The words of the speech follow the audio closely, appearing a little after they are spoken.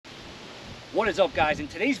What is up, guys? In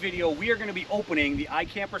today's video, we are going to be opening the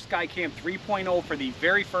iKamper SkyCamp 3.0 for the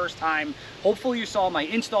very first time. Hopefully you saw my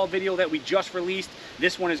install video that we just released.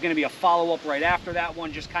 This one is going to be a follow-up right after that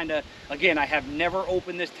one. Just kind of, again, I have never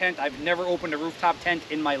opened this tent. I've never opened a rooftop tent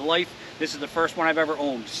in my life. This is the first one I've ever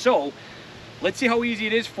owned. So let's see how easy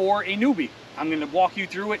it is for a newbie. I'm going to walk you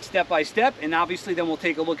through it step by step, and obviously then we'll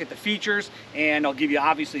take a look at the features, and I'll give you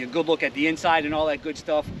obviously a good look at the inside and all that good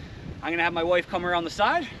stuff. I'm gonna have my wife come around the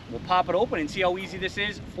side. We'll pop it open and see how easy this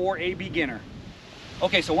is for a beginner.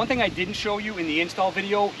 Okay, so one thing I didn't show you in the install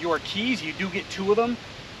video, your keys, you do get two of them.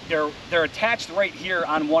 They're attached right here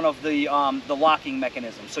on one of the locking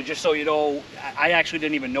mechanisms. So just so you know, I actually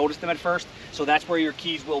didn't even notice them at first. So that's where your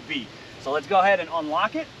keys will be. So let's go ahead and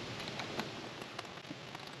unlock it.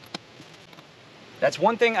 That's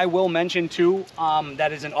one thing I will mention too,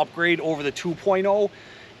 that is an upgrade over the 2.0.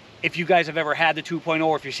 If you guys have ever had the 2.0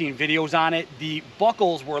 or if you're seeing videos on it, the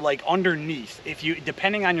buckles were like underneath.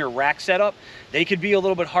 Depending on your rack setup, they could be a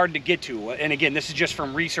little bit hard to get to. And again, this is just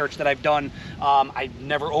from research that I've done. I've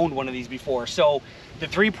never owned one of these before. So the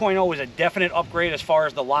 3.0 is a definite upgrade as far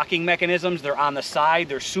as the locking mechanisms. They're on the side.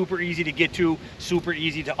 They're super easy to get to, super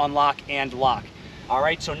easy to unlock and lock. All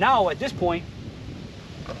right, so now at this point,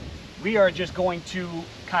 we are just going to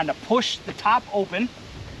kind of push the top open,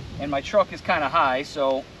 and my truck is kind of high,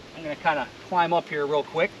 so I'm going to kind of climb up here real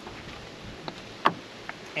quick.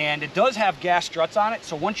 And it does have gas struts on it,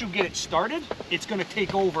 so once you get it started, it's going to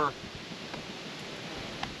take over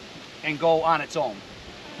and go on its own.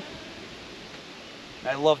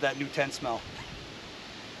 I love that new tent smell.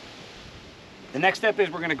 The next step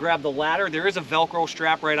is we're going to grab the ladder. There is a Velcro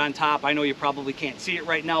strap right on top. I know you probably can't see it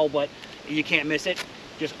right now, but you can't miss it.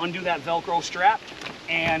 Just undo that Velcro strap,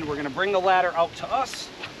 and we're going to bring the ladder out to us.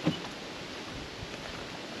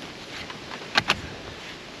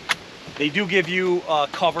 They do give you a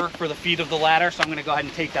cover for the feet of the ladder, so I'm going to go ahead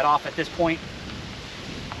and take that off at this point.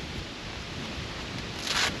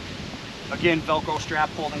 Again, Velcro strap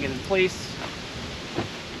holding it in place.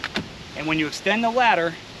 And when you extend the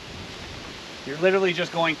ladder, you're literally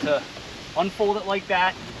just going to unfold it like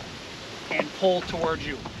that and pull towards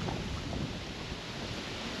you.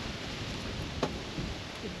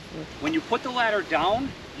 When you put the ladder down,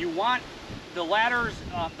 you want the ladders,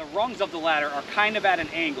 the rungs of the ladder are kind of at an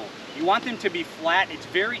angle. You want them to be flat. It's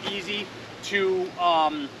very easy to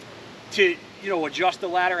adjust the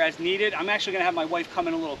ladder as needed. I'm actually gonna have my wife come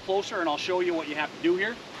in a little closer and I'll show you what you have to do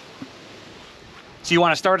here. So you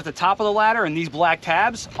wanna start at the top of the ladder, and these black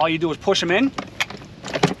tabs, all you do is push them in,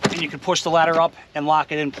 and you can push the ladder up and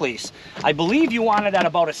lock it in place. I believe you want it at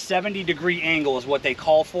about a 70-degree angle is what they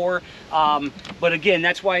call for. But again,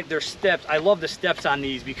 that's why there's steps. I love the steps on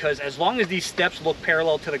these, because as long as these steps look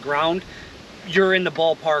parallel to the ground, you're in the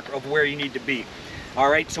ballpark of where you need to be.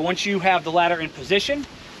 All right, so once you have the ladder in position,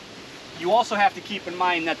 you also have to keep in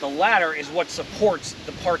mind that the ladder is what supports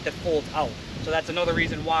the part that folds out. So that's another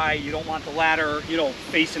reason why you don't want the ladder,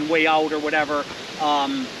 facing way out or whatever.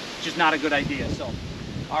 Just not a good idea. So,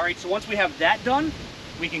 all right, so once we have that done,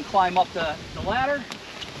 we can climb up the ladder.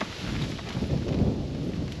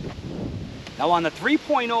 Now on the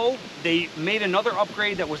 3.0, they made another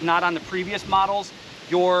upgrade that was not on the previous models.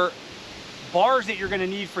 Your bars that you're gonna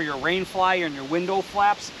need for your rain fly and your window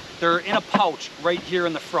flaps, they're in a pouch right here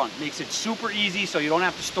in the front. Makes it super easy, so you don't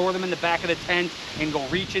have to store them in the back of the tent and go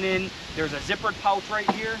reaching in. There's a zippered pouch right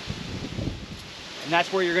here, and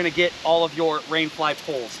that's where you're gonna get all of your rain fly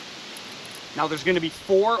poles. Now there's gonna be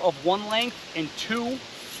 4 of one length and 2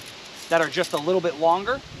 that are just a little bit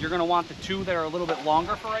longer. You're gonna want the 2 that are a little bit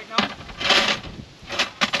longer for right now.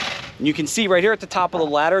 And you can see right here at the top of the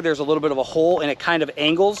ladder, there's a little bit of a hole, and it kind of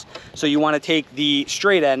angles. So you want to take the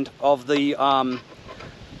straight end of the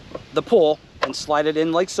pole and slide it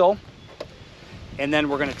in like so. And then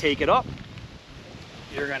we're going to take it up.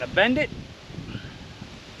 You're going to bend it.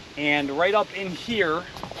 And right up in here,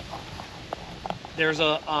 there's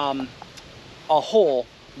a hole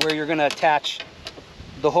where you're going to attach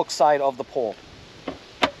the hook side of the pole.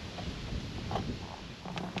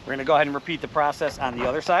 We're going to go ahead and repeat the process on the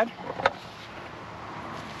other side.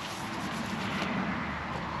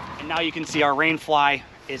 And now you can see our rain fly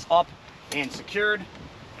is up and secured,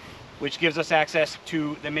 which gives us access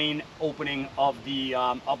to the main opening of the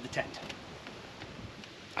tent.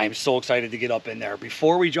 I am so excited to get up in there.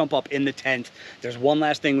 Before we jump up in the tent, there's one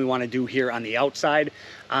last thing we want to do here on the outside.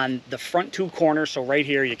 On the front 2 corners, so right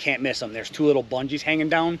here, you can't miss them. There's 2 little bungees hanging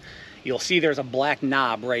down. You'll see there's a black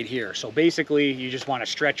knob right here. So basically, you just want to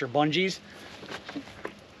stretch your bungees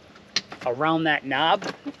around that knob.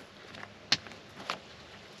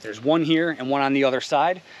 There's one here and one on the other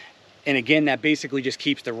side. And again, that basically just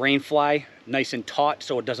keeps the rain fly nice and taut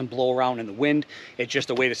so it doesn't blow around in the wind. It's just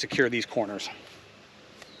a way to secure these corners.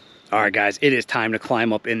 All right, guys, it is time to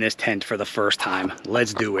climb up in this tent for the first time.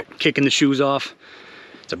 Let's do it. Kicking the shoes off.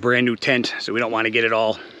 It's a brand new tent, so we don't want to get it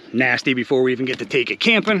all nasty before we even get to take it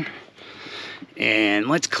camping. And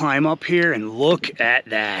let's climb up here and look at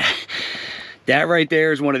that. That right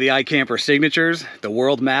there is one of the iKamper signatures, the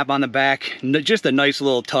world map on the back. Just a nice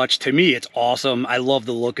little touch. To me, it's awesome. I love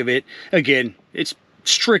the look of it. Again, it's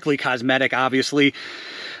strictly cosmetic, obviously,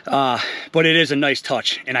 but it is a nice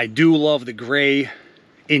touch. And I do love the gray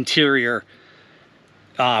interior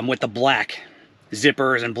with the black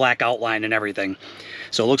zippers and black outline and everything.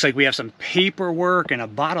 So it looks like we have some paperwork and a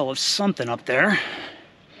bottle of something up there.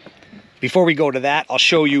 Before we go to that, I'll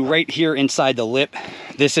show you right here inside the lip.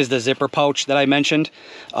 This is the zipper pouch that I mentioned,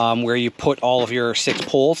 where you put all of your 6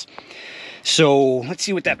 poles. So let's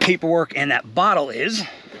see what that paperwork and that bottle is.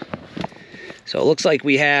 So it looks like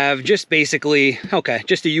we have just basically, okay,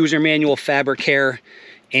 just a user manual, fabric care,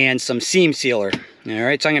 and some seam sealer. All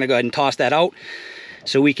right, so I'm gonna go ahead and toss that out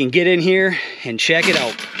so we can get in here and check it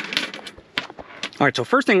out. All right, so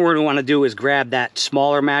first thing we're gonna wanna do is grab that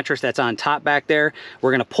smaller mattress that's on top back there.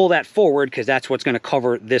 We're gonna pull that forward because that's what's gonna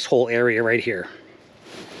cover this whole area right here.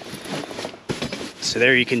 So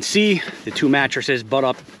there you can see the 2 mattresses butt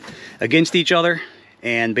up against each other,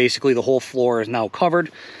 and basically the whole floor is now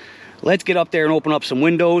covered. Let's get up there and open up some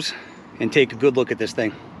windows and take a good look at this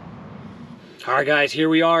thing. All right, guys, here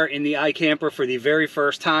we are in the iKamper for the very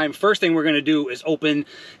first time. First thing we're gonna do is open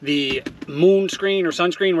the moon screen or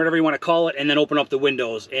sunscreen, whatever you wanna call it, and then open up the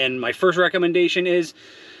windows. And my first recommendation is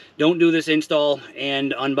don't do this install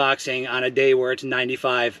and unboxing on a day where it's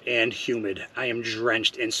 95 and humid. I am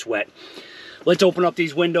drenched in sweat. Let's open up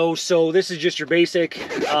these windows. So this is just your basic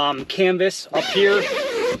canvas up here.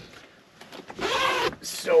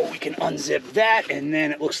 So we can unzip that, and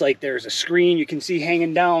then it looks like there's a screen you can see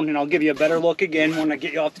hanging down, and I'll give you a better look again when I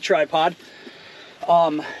get you off the tripod.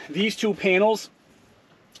 These 2 panels,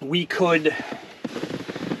 we could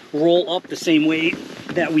roll up the same way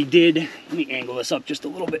that we did. Let me angle this up just a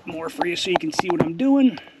little bit more for you so you can see what I'm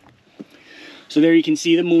doing. So there you can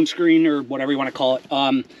see the moon screen, or whatever you want to call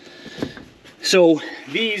it. So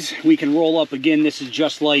these we can roll up again. This is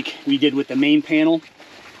just like we did with the main panel.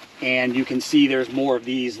 And you can see there's more of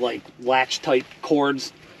these like latch type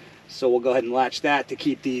cords. So we'll go ahead and latch that to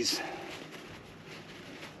keep these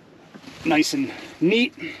nice and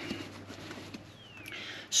neat.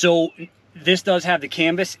 So this does have the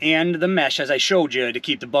canvas and the mesh, as I showed you, to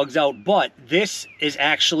keep the bugs out, but this is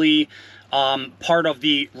actually part of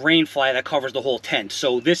the rain fly that covers the whole tent.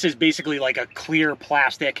 So this is basically like a clear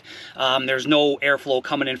plastic. There's no airflow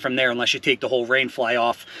coming in from there unless you take the whole rain fly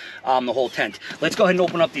off the whole tent. Let's go ahead and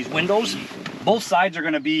open up these windows. Both sides are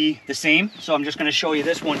going to be the same, so I'm just going to show you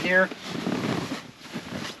this one here.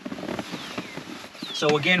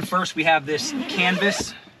 So again, first we have this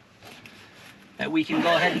canvas that we can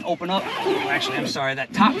go ahead and open up. Actually, I'm sorry,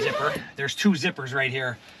 that top zipper, there's 2 zippers right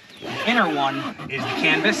here. The inner one is the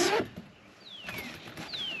canvas.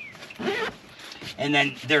 And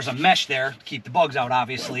then there's a mesh there to keep the bugs out,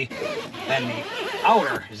 obviously. Then the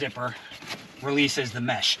outer zipper releases the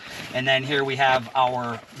mesh. And then here we have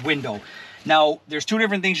our window. Now, there's 2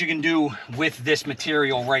 different things you can do with this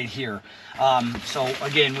material right here. So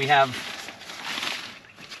again, we have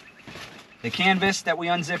the canvas that we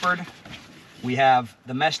unzippered. We have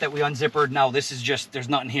the mesh that we unzippered. Now this is just, there's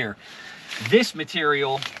nothing here. This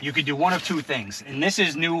material, you could do one of 2 things, and this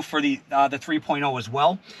is new for the 3.0 as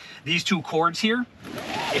well. These 2 cords here,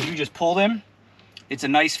 if you just pull them, it's a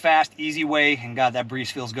nice, fast, easy way, and God, that breeze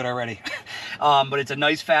feels good already. But it's a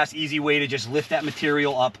nice, fast, easy way to just lift that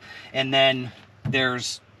material up, and then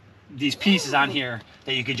there's these pieces on here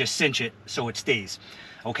that you could just cinch it so it stays.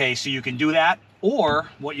 Okay, so you can do that, or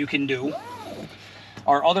what you can do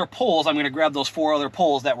are other poles. I'm gonna grab those 4 other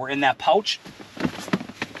poles that were in that pouch.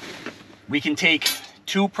 We can take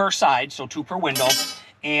 2 per side, so 2 per window,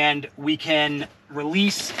 and we can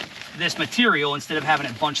release this material. Instead of having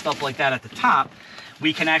it bunched up like that at the top,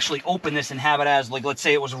 we can actually open this and have it as, like, let's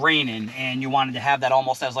say it was raining and you wanted to have that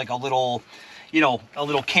almost as like a little, you know, a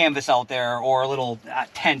little canvas out there, or a little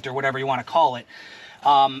tent, or whatever you want to call it.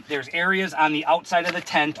 There's areas on the outside of the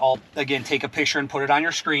tent. I'll again take a picture and put it on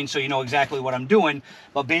your screen so you know exactly what I'm doing.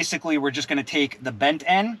 But basically, we're just going to take the bent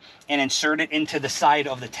end and insert it into the side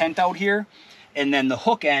of the tent out here, and then the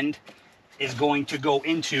hook end is going to go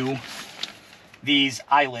into these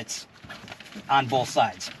eyelets on both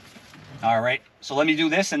sides. All right, so let me do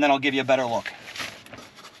this and then I'll give you a better look.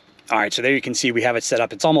 All right, so there you can see we have it set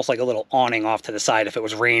up. It's almost like a little awning off to the side if it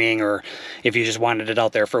was raining or if you just wanted it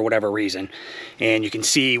out there for whatever reason. And you can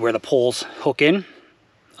see where the poles hook in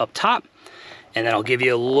up top. And then I'll give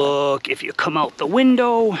you a look. If you come out the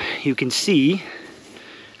window, you can see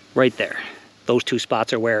right there. Those two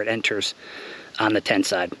spots are where it enters on the tent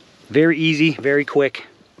side. Very easy, very quick,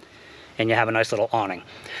 and you have a nice little awning.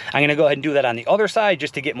 I'm gonna go ahead and do that on the other side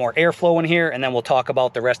just to get more airflow in here, and then we'll talk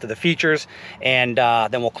about the rest of the features, and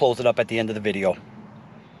then we'll close it up at the end of the video.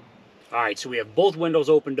 All right, so we have both windows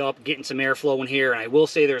opened up, getting some airflow in here, and I will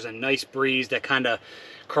say there's a nice breeze that kind of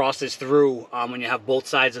crosses through when you have both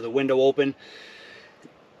sides of the window open.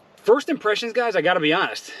 First impressions, guys, I gotta be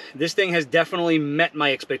honest, this thing has definitely met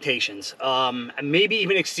my expectations, maybe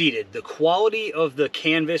even exceeded. The quality of the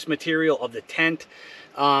canvas material of the tent,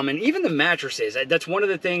 and even the mattresses. That's one of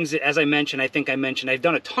the things that, as I mentioned, I've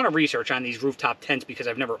done a ton of research on these rooftop tents because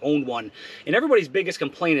I've never owned one. And everybody's biggest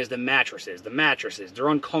complaint is the mattresses. They're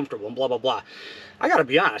uncomfortable and blah, blah, blah. I gotta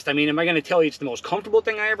be honest. I mean, am I gonna tell you it's the most comfortable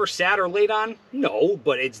thing I ever sat or laid on? No,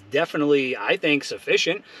 but it's definitely, I think,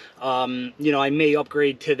 sufficient. You know, I may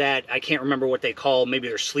upgrade to that. I can't remember what they call, maybe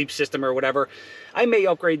their sleep system or whatever. I may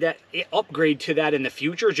upgrade to that in the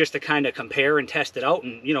future just to kind of compare and test it out.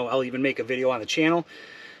 And, you know, I'll even make a video on the channel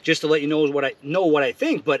just to let you know what I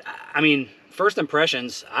think. But I mean, first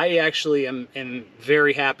impressions, I actually am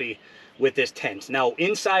very happy with this tent. Now,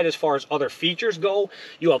 inside, as far as other features go,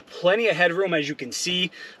 you have plenty of headroom, as you can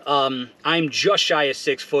see. I'm just shy of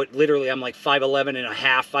 6 foot. Literally, I'm like 5'11 and a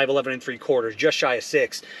half, 5'11 and 3/4, just shy of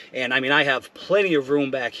 6. And I mean, I have plenty of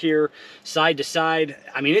room back here, side to side.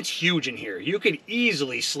 I mean, it's huge in here. You could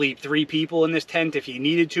easily sleep 3 people in this tent if you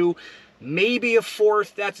needed to. Maybe a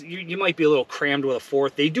 4th. That's you might be a little crammed with a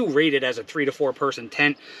 4th. They do rate it as a 3 to 4 person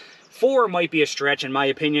tent. 4 might be a stretch in my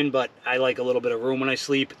opinion, but I like a little bit of room when I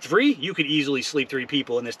sleep. 3, you could easily sleep 3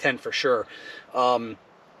 people in this tent for sure.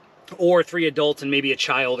 Or 3 adults and maybe a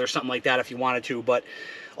child or something like that if you wanted to. But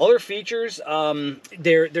other features,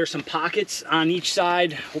 there's some pockets on each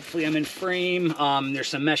side. Hopefully I'm in frame. There's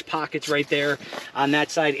some mesh pockets right there on that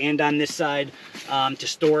side and on this side to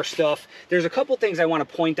store stuff. There's a couple things I want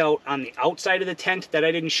to point out on the outside of the tent that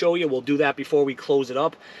I didn't show you. We'll do that before we close it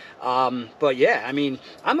up. But yeah, I mean,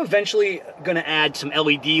 I'm eventually going to add some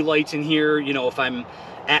LED lights in here. You know, if I'm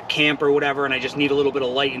at camp or whatever and I just need a little bit of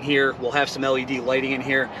light in here, we'll have some LED lighting in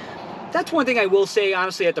here. That's one thing I will say,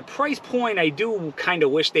 honestly, at the price point, I do kind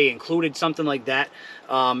of wish they included something like that.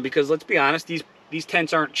 Because let's be honest, these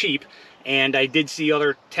tents aren't cheap. And I did see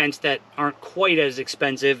other tents that aren't quite as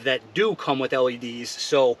expensive that do come with LEDs.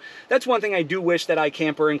 So that's one thing I do wish that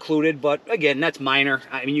iKamper included. But again, that's minor.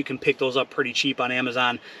 I mean, you can pick those up pretty cheap on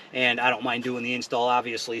Amazon. And I don't mind doing the install,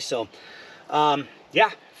 obviously. So, yeah.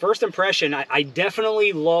 First impression, I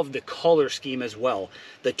definitely love the color scheme as well.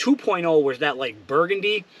 The 2.0 was that like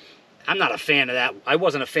burgundy. I'm not a fan of that. I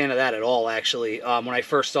wasn't a fan of that at all, actually. When I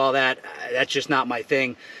first saw that, that's just not my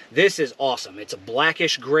thing. This is awesome. It's a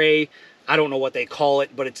blackish gray. I don't know what they call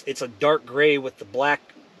it, but it's a dark gray with the black,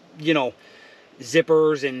 you know,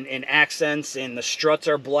 zippers and accents, and the struts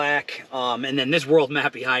are black. And then this world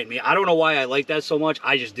map behind me. I don't know why I like that so much.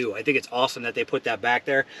 I just do. I think it's awesome that they put that back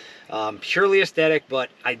there. Purely aesthetic, but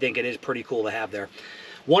I think it is pretty cool to have there.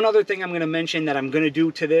 One other thing I'm going to mention that I'm going to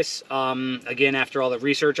do to this, again, after all the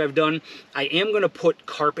research I've done, I am going to put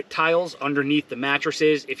carpet tiles underneath the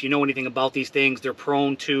mattresses. If you know anything about these things, they're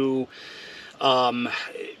prone to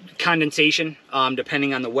condensation,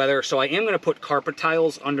 depending on the weather. So I am going to put carpet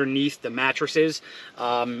tiles underneath the mattresses.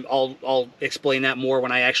 I'll explain that more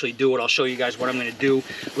when I actually do it. I'll show you guys what I'm going to do.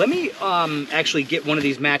 Let me actually get one of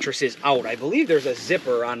these mattresses out. I believe there's a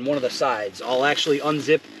zipper on one of the sides. I'll actually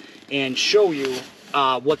unzip and show you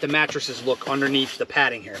what the mattresses look underneath the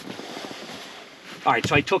padding here. All right,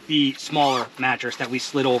 so I took the smaller mattress that we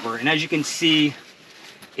slid over, and as you can see,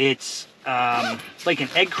 it's like an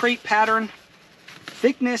egg crate pattern.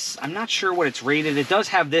 Thickness, I'm not sure what it's rated. It does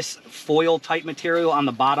have this foil type material on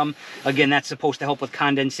the bottom. Again, that's supposed to help with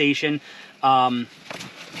condensation. I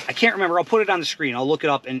can't remember. I'll put it on the screen. I'll look it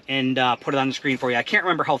up and put it on the screen for you. I can't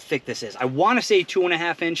remember how thick this is. I want to say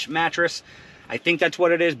 2.5 inch mattress. I think that's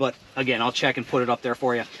what it is, but again, I'll check and put it up there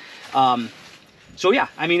for you. So yeah,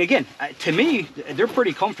 I mean, again, to me, they're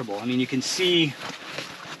pretty comfortable. I mean, you can see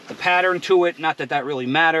the pattern to it. Not that that really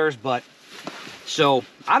matters, but so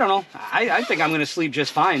I don't know. I think I'm going to sleep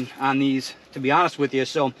just fine on these, to be honest with you.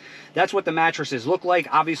 So that's what the mattresses look like.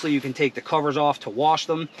 Obviously, you can take the covers off to wash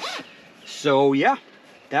them. So yeah,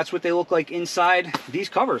 that's what they look like inside these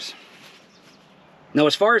covers. Now,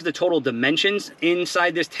 as far as the total dimensions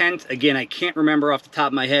inside this tent, again, I can't remember off the top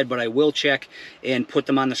of my head, but I will check and put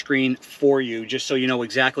them on the screen for you, just so you know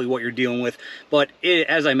exactly what you're dealing with. But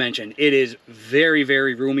as I mentioned, it is very,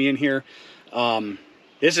 very roomy in here.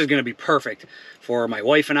 This is going to be perfect for my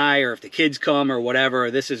wife and I, or if the kids come or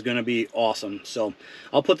whatever. This is going to be awesome. So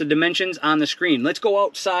I'll put the dimensions on the screen. Let's go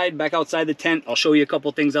outside, back outside the tent. I'll show you a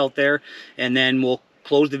couple things out there, and then we'll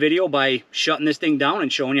close the video by shutting this thing down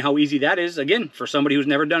and showing you how easy that is, again, for somebody who's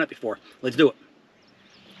never done it before. Let's do it.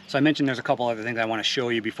 So I mentioned there's a couple other things I want to show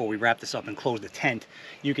you before we wrap this up and close the tent.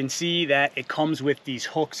 You can see that it comes with these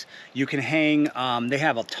hooks. You can hang, they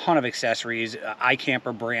have a ton of accessories,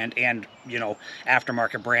 iKamper brand and, you know,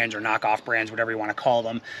 aftermarket brands or knockoff brands, whatever you want to call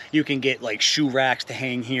them. You can get like shoe racks to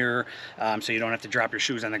hang here, so you don't have to drop your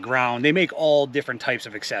shoes on the ground. They make all different types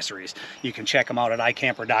of accessories. You can check them out at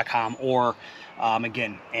iKamper.com or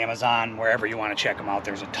again, Amazon, wherever you want to check them out.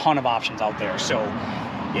 There's a ton of options out there. So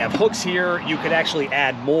you have hooks here. You could actually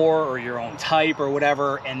add more or your own type or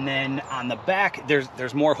whatever. And then on the back,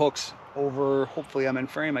 there's more hooks over, hopefully I'm in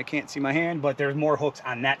frame, I can't see my hand, but there's more hooks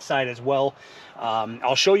on that side as well.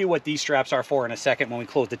 I'll show you what these straps are for in a second when we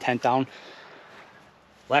close the tent down.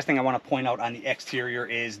 Last thing I want to point out on the exterior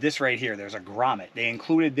is this right here. There's a grommet. They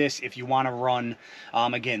included this if you want to run,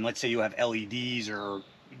 again, let's say you have LEDs or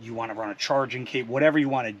you want to run a charging cable, whatever you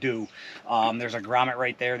want to do. There's a grommet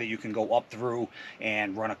right there that you can go up through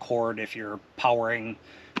and run a cord if you're powering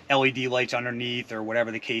LED lights underneath or whatever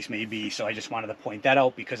the case may be. So I just wanted to point that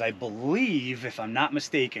out because I believe, if I'm not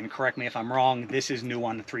mistaken, correct me if I'm wrong, this is new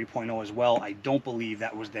on the 3.0 as well. I don't believe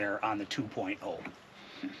that was there on the 2.0.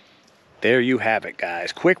 There you have it,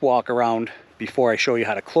 guys. Quick walk around before I show you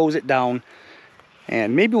how to close it down.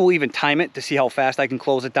 And maybe we'll even time it to see how fast I can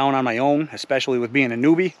close it down on my own, especially with being a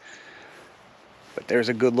newbie. But there's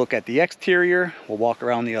a good look at the exterior. We'll walk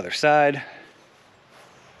around the other side.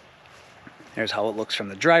 There's how it looks from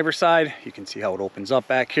the driver's side. You can see how it opens up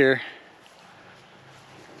back here.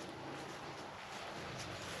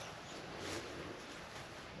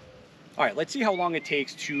 All right, let's see how long it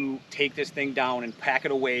takes to take this thing down and pack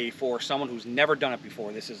it away for someone who's never done it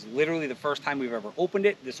before. This is literally the first time we've ever opened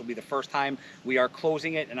it. This will be the first time we are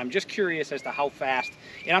closing it, and I'm just curious as to how fast,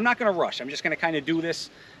 and I'm not gonna rush. I'm just gonna kind of do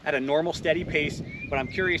this at a normal, steady pace, but I'm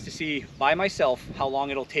curious to see by myself how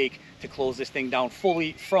long it'll take to close this thing down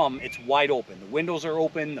fully from it's wide open. The windows are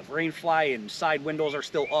open, the rain fly and side windows are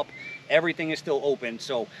still up. Everything is still open,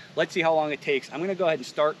 so let's see how long it takes. I'm gonna go ahead and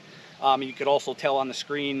start. You could also tell on the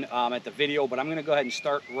screen at the video, but I'm gonna go ahead and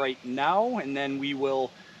start right now, and then we will,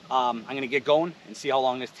 I'm gonna get going and see how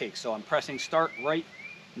long this takes. So I'm pressing start right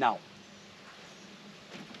now.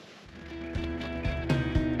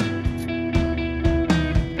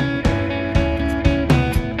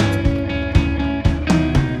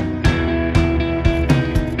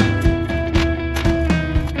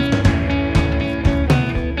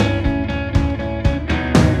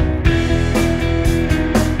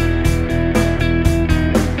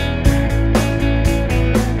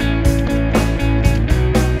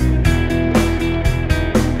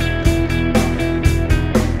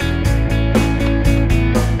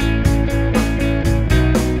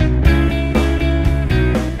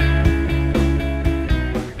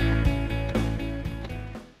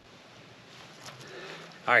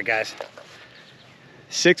 All right, guys,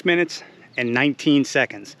 6 minutes and 19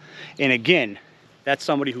 seconds. And again, that's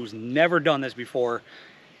somebody who's never done this before,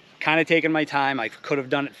 kind of taking my time. I could have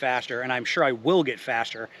done it faster, and I'm sure I will get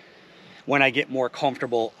faster when I get more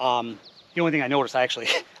comfortable. The only thing I noticed, I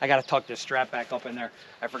got to tuck this strap back up in there.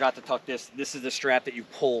 I forgot to tuck this. This is the strap that you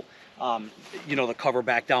pull, you know, the cover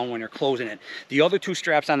back down when you're closing it. The other two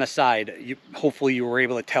straps on the side, hopefully you were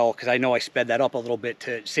able to tell, because I know I sped that up a little bit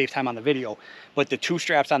to save time on the video, but the two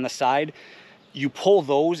straps on the side, you pull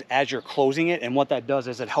those as you're closing it, and what that does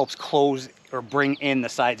is it helps close or bring in the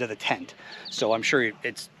sides of the tent. So I'm sure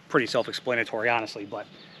it's pretty self-explanatory, honestly, but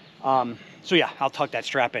so yeah, I'll tuck that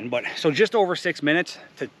strap in. But so just over 6 minutes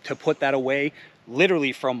to put that away,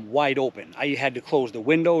 literally from wide open. I had to close the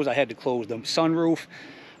windows, I had to close the sunroof,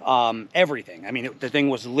 everything. I mean, the thing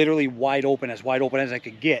was literally wide open as I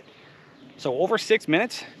could get. So over 6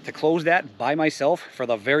 minutes to close that by myself for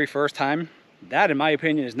the very first time, that in my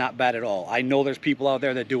opinion is not bad at all. I know there's people out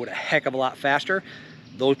there that do it a heck of a lot faster.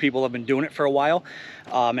 Those people have been doing it for a while,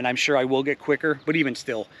 and I'm sure I will get quicker, but even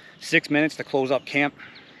still, 6 minutes to close up camp,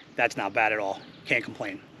 that's not bad at all. Can't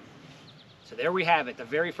complain. So there we have it, the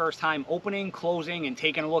very first time opening, closing, and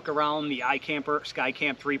taking a look around the iKamper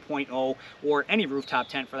SkyCamp 3.0, or any rooftop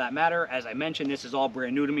tent for that matter. As I mentioned, this is all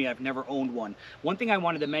brand new to me. I've never owned one. One thing I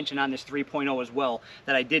wanted to mention on this 3.0 as well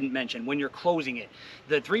that I didn't mention, when you're closing it,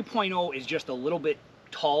 the 3.0 is just a little bit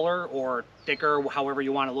taller or thicker, however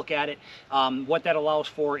you want to look at it. What that allows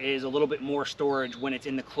for is a little bit more storage when it's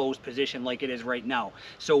in the closed position like it is right now.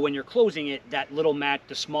 So when you're closing it, that little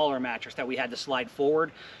the smaller mattress that we had to slide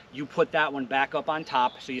forward, you put that one back up on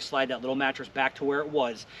top. So you slide that little mattress back to where it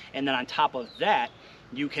was, and then on top of that,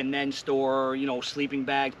 you can then store, you know, sleeping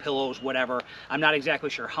bags, pillows, whatever. I'm not exactly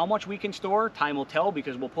sure how much we can store. Time will tell,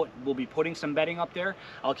 because we'll be putting some bedding up there.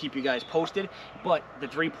 I'll keep you guys posted. But the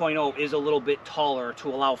 3.0 is a little bit taller to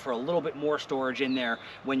allow for a little bit more storage in there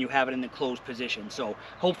when you have it in the closed position. So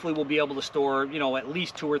hopefully we'll be able to store, you know, at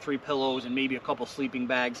least 2 or 3 pillows and maybe a couple sleeping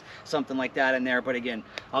bags, something like that in there. But again,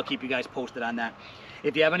 I'll keep you guys posted on that.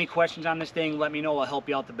 If you have any questions on this thing, let me know. I'll help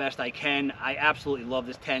you out the best I can. I absolutely love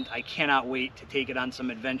this tent. I cannot wait to take it on some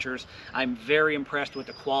adventures. I'm very impressed with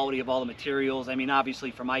the quality of all the materials. I mean, obviously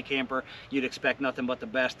from iKamper, you'd expect nothing but the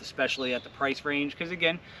best, especially at the price range, because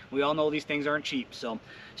again, we all know these things aren't cheap. So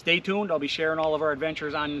stay tuned. I'll be sharing all of our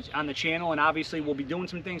adventures on the channel, and obviously we'll be doing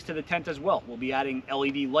some things to the tent as well. We'll be adding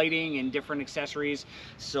LED lighting and different accessories.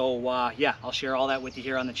 So yeah, I'll share all that with you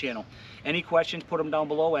here on the channel. Any questions, put them down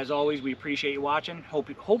below. As always, we appreciate you watching.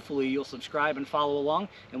 Hopefully you'll subscribe and follow along,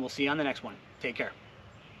 and we'll see you on the next one. Take care.